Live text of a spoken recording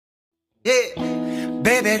Yeah,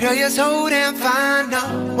 baby girl, you're so damn fine,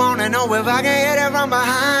 though. Wanna know if I can hit it from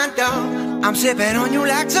behind, though. I'm sipping on you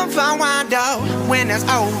like some fine wine, though. When it's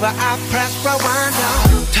over, I press rewind,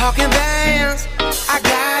 though. Talking bands, I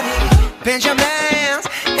got it. Benjamins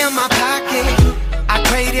in my pocket. I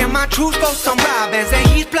traded my truth for some robbers, and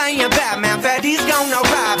he's playing Batman. Bet he's gonna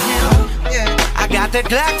rob him. Yeah, I got the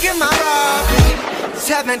Glock in my Robbie.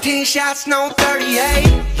 17 shots, no 38.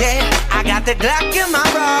 Yeah, I got the Glock in my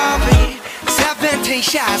Robbie. 17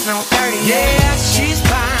 shots, no 38. Yeah, she's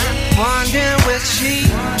fine. Wondering will she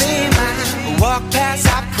be mine? Walk past,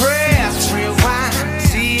 I press rewind.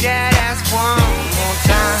 See that ass one more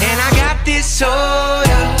time. And I got this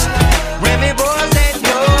soda. Remy boys, they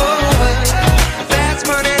know it. Fast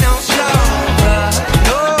money, don't slow.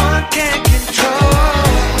 No one can control.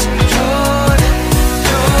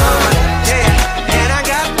 Yeah, and I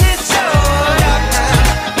got this soda.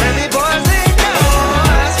 Remy boys, they know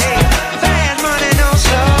us. Hey, fast money, don't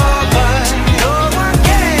slow. But no one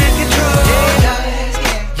can control.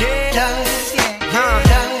 Yeah, does, yeah,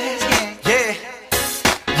 does, yeah,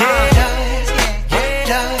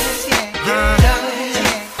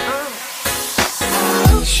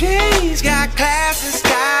 she's got class and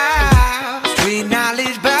style, street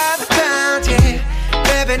knowledge by the pound, yeah.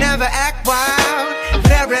 Baby never act wild,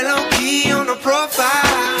 very low key on the profile.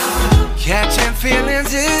 Catching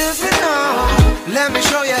feelings is an art. Let me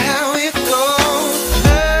show you how it goes.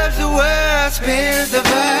 Love's the word, spins the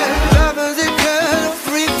verb. Love is a girl,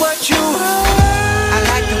 freak what you are. I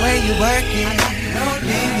like the way you work it. No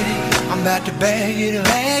diggity, I'm about to bag it up.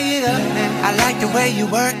 I like the way you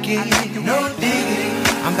work it. No diggity,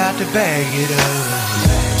 I'm about to bag it up.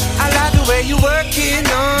 I like the way you work it,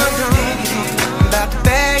 no, I'm about to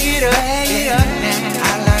bag it up.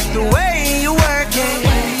 I like the way you work it,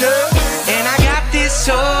 and I got this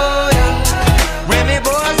soda. Remy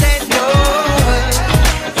boys, they know it.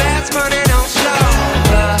 Fast money, don't slow.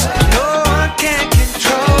 No one can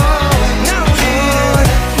control. No,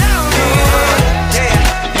 yeah,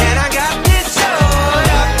 and I got this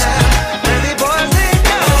soda. Remy boys, they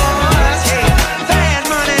know us. Yeah, fast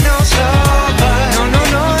money, don't slow.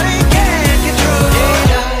 No, they can't control.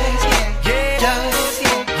 Yeah, does,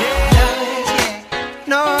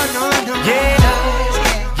 no, yeah,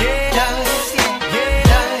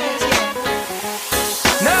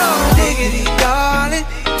 no diggity, darling.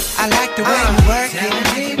 I like the way you work it.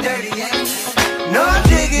 No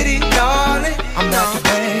diggity, darling. I'm about to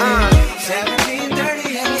bang.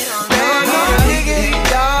 1738. No diggity,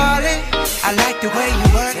 darling. I like the way you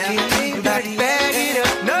work it. I'm about to bag it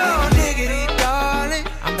up. No diggity, darling.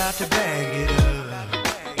 I'm about to bag it up.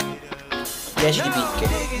 10 di picche.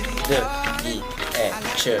 D, I, E,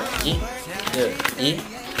 C, I. D, I,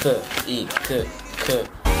 P, I, K, K,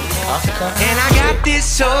 H. And I got this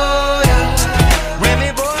soda.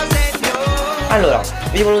 Remy boys, they know. Allora,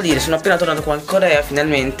 vi volevo dire, sono appena tornato qua in Corea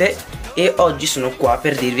finalmente. E oggi sono qua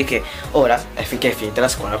per dirvi che ora è finché è finita la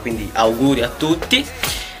scuola, quindi auguri a tutti.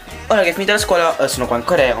 Ora che è finita la scuola sono qua in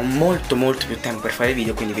Corea, ho molto più tempo per fare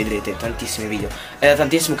video, quindi vedrete tantissimi video. È da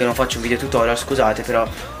tantissimo che non faccio un video tutorial, scusate, però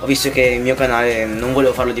ho visto che il mio canale non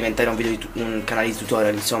volevo farlo diventare un canale di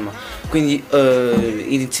tutorial, insomma. Quindi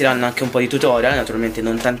inizieranno anche un po' di tutorial, naturalmente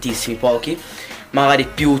non tantissimi, pochi, magari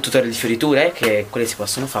più tutorial di fioriture, che quelli si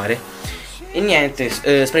possono fare. E niente,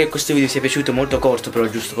 spero che questo video sia piaciuto, molto corto, però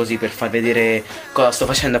giusto così per far vedere cosa sto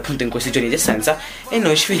facendo appunto in questi giorni di essenza. E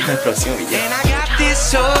noi ci vediamo al prossimo video.